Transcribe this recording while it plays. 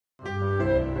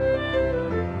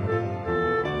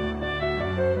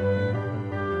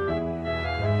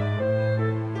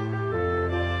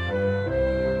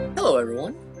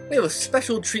We have a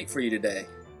special treat for you today.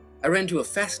 I ran into a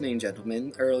fascinating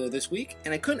gentleman earlier this week,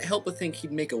 and I couldn't help but think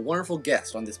he'd make a wonderful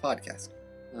guest on this podcast.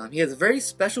 He has a very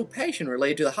special passion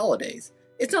related to the holidays.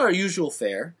 It's not our usual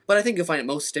fare, but I think you'll find it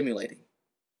most stimulating.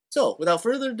 So, without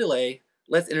further delay,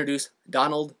 let's introduce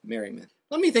Donald Merriman.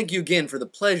 Let me thank you again for the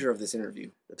pleasure of this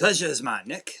interview. The pleasure is mine,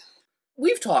 Nick.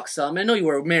 We've talked some, and I know you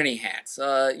wear many hats.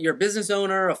 You're a business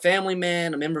owner, a family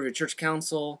man, a member of your church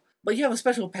council, but you have a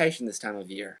special passion this time of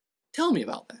year. Tell me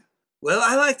about that. Well,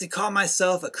 I like to call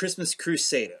myself a Christmas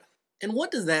Crusader. And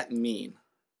what does that mean?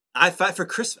 I fight for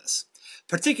Christmas.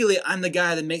 Particularly, I'm the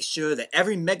guy that makes sure that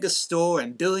every mega store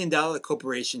and billion-dollar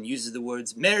corporation uses the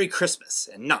words Merry Christmas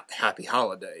and not Happy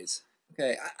Holidays.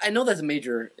 Okay, I know that's a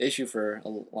major issue for a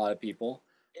lot of people.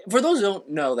 For those who don't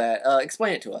know that,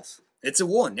 explain it to us. It's a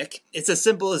war, Nick. It's as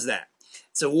simple as that.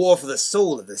 It's a war for the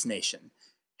soul of this nation.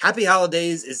 Happy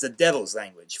Holidays is the devil's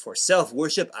language for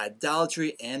self-worship,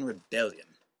 idolatry, and rebellion.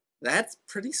 That's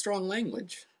pretty strong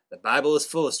language. The Bible is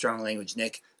full of strong language,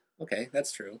 Nick. Okay,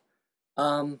 that's true.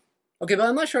 Okay, but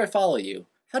I'm not sure I follow you.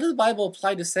 How does the Bible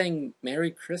apply to saying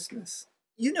Merry Christmas?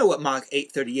 You know what Mark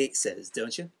 8:38 says,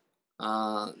 don't you?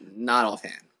 Not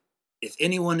offhand. If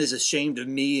anyone is ashamed of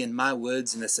me and my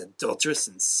words in this adulterous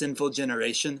and sinful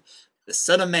generation, the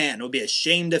Son of Man will be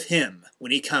ashamed of him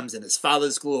when he comes in his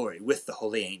Father's glory with the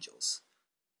holy angels.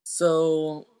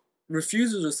 So,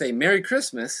 refusal to say Merry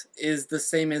Christmas is the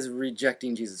same as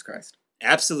rejecting Jesus Christ?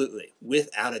 Absolutely,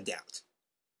 without a doubt.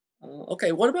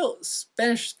 Okay, what about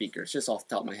Spanish speakers, just off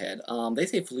the top of my head? They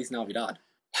say Feliz Navidad.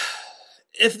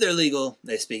 If they're legal,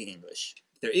 they speak English.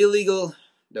 If they're illegal,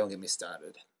 don't get me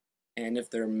started. And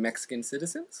if they're Mexican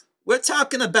citizens? We're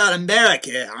talking about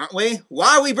America, aren't we?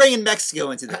 Why are we bringing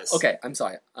Mexico into this? Okay, I'm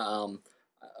sorry.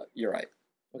 You're right.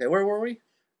 Okay, where were we?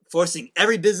 Forcing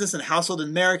every business and household in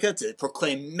America to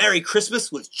proclaim Merry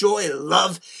Christmas with joy,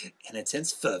 love, and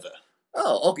intense fervor.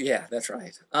 Oh, okay, yeah, that's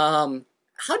right.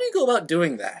 How do you go about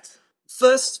doing that?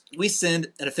 First, we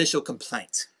send an official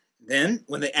complaint. Then,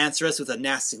 when they answer us with a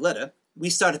nasty letter,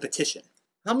 we start a petition.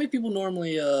 How many people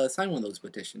normally sign one of those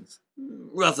petitions?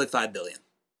 Roughly 5 billion.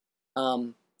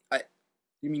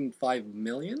 You mean 5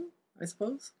 million, I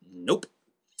suppose? Nope.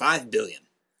 5 billion.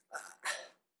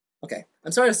 Okay,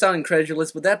 I'm sorry to sound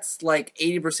incredulous, but that's like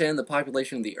 80% of the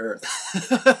population of the Earth.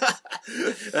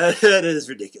 That is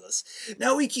ridiculous.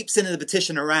 Now we keep sending the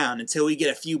petition around until we get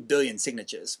a few billion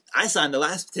signatures. I signed the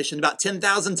last petition about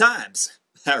 10,000 times.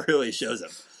 That really shows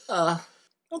them.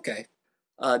 Okay.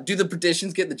 Do the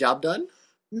petitions get the job done?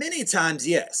 Many times,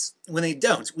 yes. When they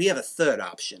don't, we have a third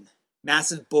option.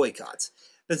 Massive boycotts.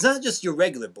 But it's not just your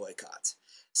regular boycott.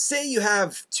 Say you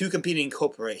have two competing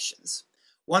corporations.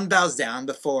 One bows down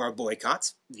before our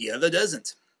boycott, the other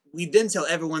doesn't. We then tell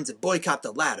everyone to boycott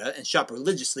the latter and shop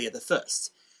religiously at the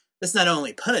first. This not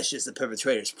only punishes the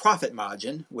perpetrator's profit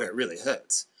margin, where it really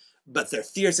hurts, but their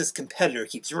fiercest competitor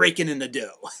keeps raking in the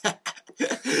dough.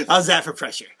 How's that for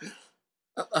pressure?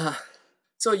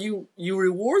 So you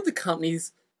reward the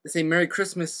companies that say Merry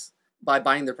Christmas by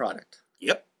buying their product?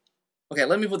 Yep. Okay,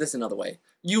 let me put this another way.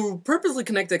 You purposely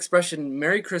connect the expression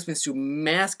Merry Christmas to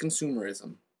mass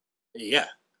consumerism. Yeah.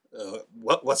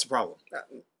 What's the problem?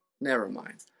 Never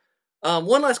mind.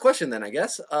 One last question then, I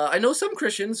guess. I know some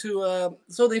Christians who,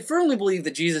 so they firmly believe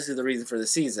that Jesus is the reason for the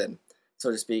season, so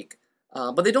to speak,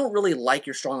 but they don't really like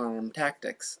your strong arm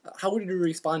tactics. How would you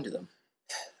respond to them?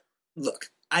 Look,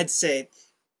 I'd say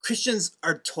Christians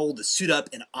are told to suit up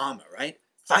in armor, right?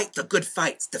 Fight the good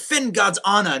fights, defend God's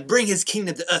honor, and bring his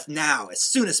kingdom to earth now, as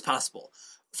soon as possible.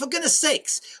 For goodness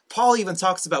sakes, Paul even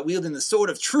talks about wielding the sword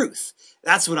of truth.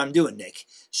 That's what I'm doing, Nick.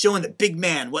 Showing the big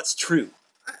man what's true.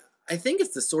 I think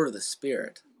it's the sword of the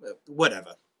Spirit.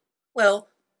 Whatever. Well,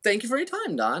 thank you for your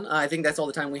time, Don. I think that's all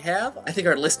the time we have. I think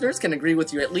our listeners can agree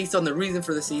with you at least on the reason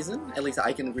for the season. At least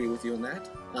I can agree with you on that.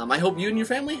 I hope you and your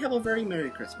family have a very Merry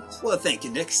Christmas. Well, thank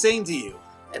you, Nick. Same to you.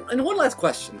 And one last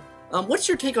question. What's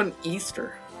your take on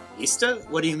Easter? Easter?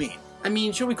 What do you mean? I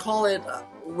mean, should we call it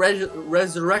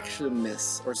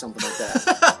Resurrectionmas or something like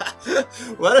that?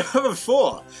 Whatever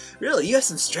for. Really, you have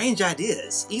some strange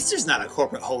ideas. Easter's not a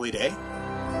corporate holy day.